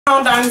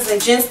Diamonds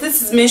and gents,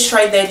 this is Miss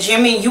Trey that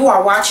Jimmy, and you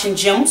are watching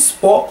Gem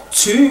Sport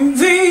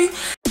TV.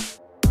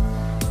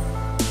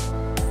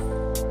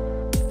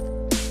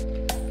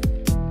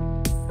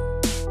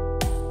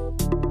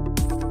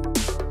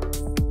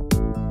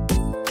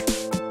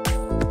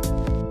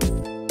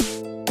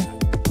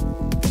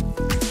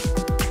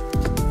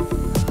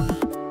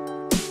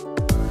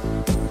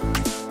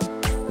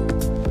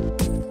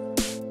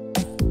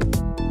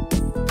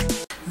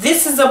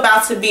 This is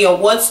about to be a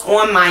what's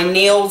on my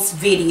nails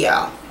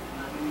video.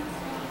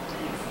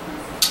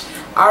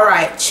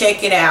 Alright,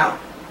 check it out.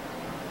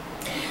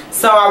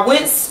 So I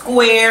went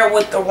square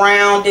with the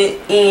rounded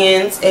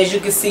ends. As you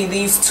can see,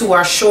 these two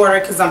are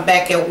shorter because I'm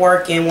back at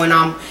work, and when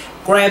I'm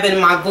grabbing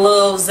my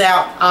gloves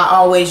out, I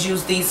always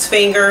use these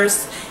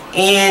fingers.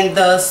 And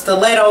the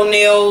stiletto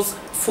nails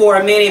for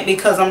a minute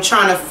because I'm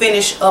trying to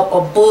finish up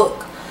a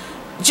book.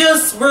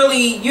 Just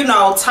really, you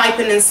know,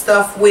 typing and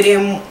stuff with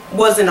him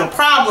wasn't a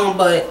problem,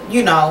 but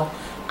you know,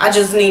 I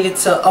just needed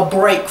a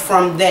break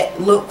from that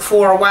look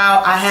for a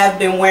while. I have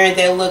been wearing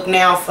that look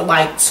now for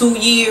like 2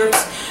 years.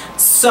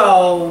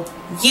 So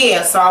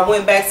yeah, so I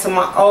went back to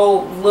my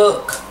old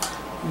look.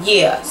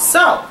 Yeah,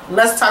 so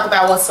let's talk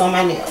about what's on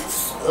my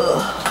nails.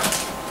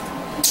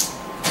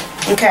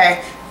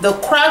 Okay, the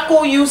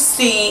crackle you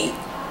see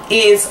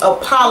is a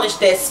polish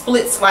that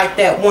splits like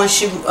that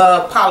once you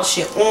polish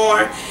it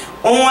on.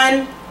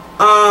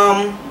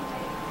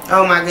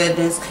 Oh my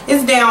goodness,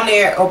 it's down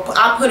there.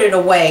 I put it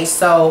away.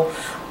 So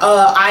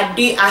I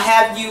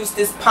have used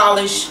this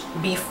polish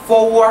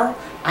before.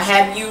 I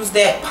have used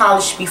that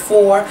polish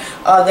before.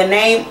 The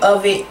name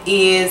of it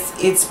is,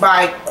 it's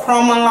by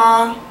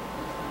Chromola,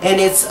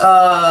 and it's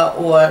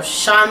or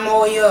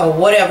Shamoya or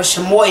whatever,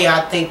 Shamoya,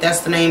 I think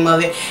that's the name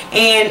of it.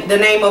 And the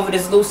name of it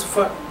is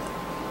Lucifer.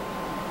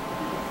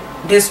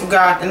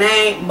 Disregard the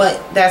name,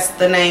 but that's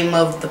the name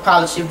of the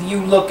polish if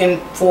you looking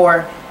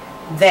for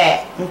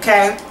that.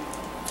 Okay,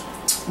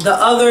 the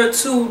other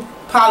two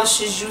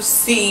polishes you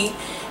see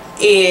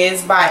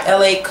is by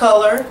LA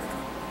Color.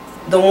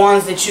 The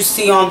ones that you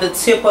see on the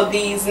tip of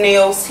these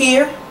nails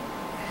here,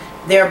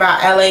 they're by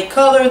LA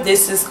Color.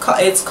 This is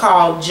it's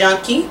called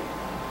Junkie.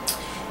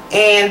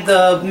 And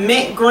the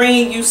mint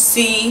green you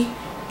see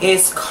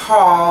is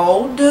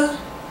called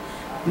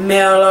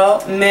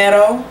Mellow,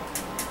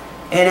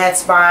 and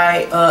that's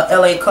by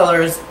LA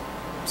Colors.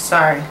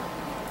 Sorry,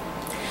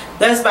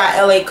 that's by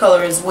LA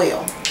Color as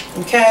well.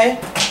 Okay,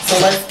 so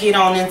let's get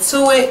on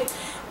into it.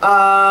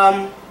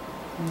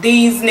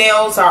 These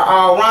nails are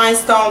all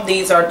rhinestone.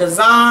 These are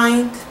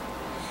designed.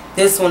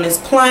 This one is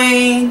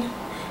plain.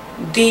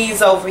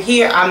 These over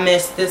here, I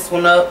messed this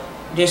one up.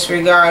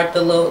 Disregard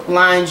the little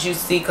lines you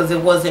see because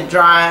it wasn't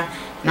dry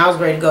and I was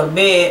ready to go to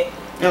bed.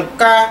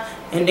 Okay,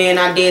 and then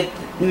I did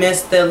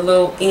mess the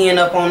little end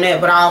up on that,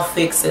 but I'll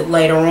fix it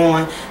later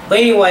on. But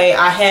anyway,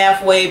 I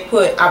halfway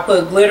put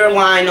glitter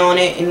line on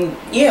it, and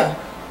yeah,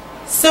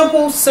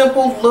 simple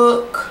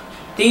look.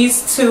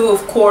 These two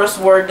of course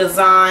were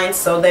designed,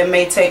 so that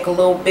may take a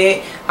little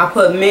bit. I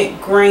put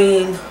mint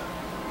green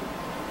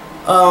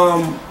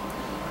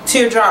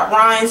teardrop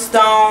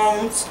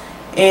rhinestones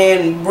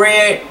and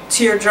red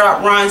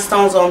teardrop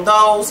rhinestones on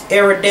those,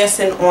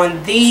 iridescent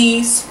on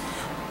these,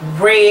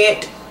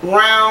 red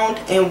round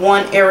and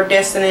one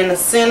iridescent in the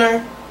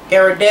center,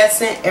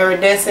 iridescent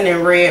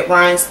and red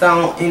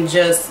rhinestone, and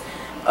just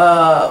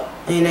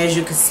and as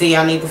you can see,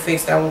 I need to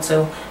fix that one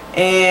too,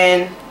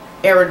 and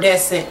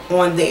iridescent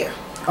on there.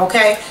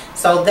 Okay,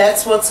 so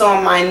that's what's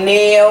on my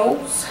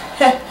nails.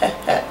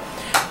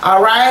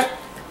 All right,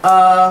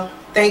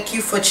 thank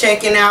you for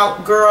checking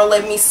out. Girl,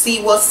 let me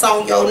see what's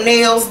on your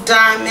nails,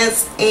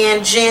 diamonds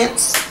and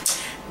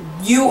gents.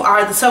 You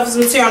are the toughest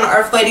material on the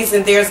earth, ladies,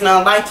 and there's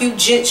none like you.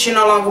 Gents, you're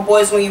no longer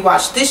boys when you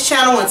watch this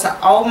channel. And to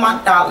all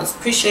my darlings,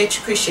 appreciate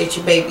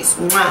you babies.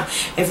 Mwah.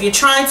 If you're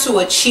trying to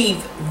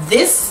achieve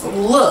this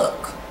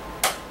look,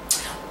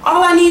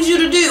 all I need you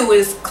to do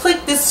is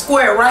click this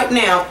square right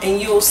now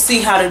and you'll see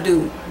how to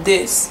do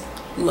this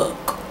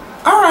look.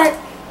 All right.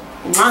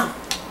 Mwah.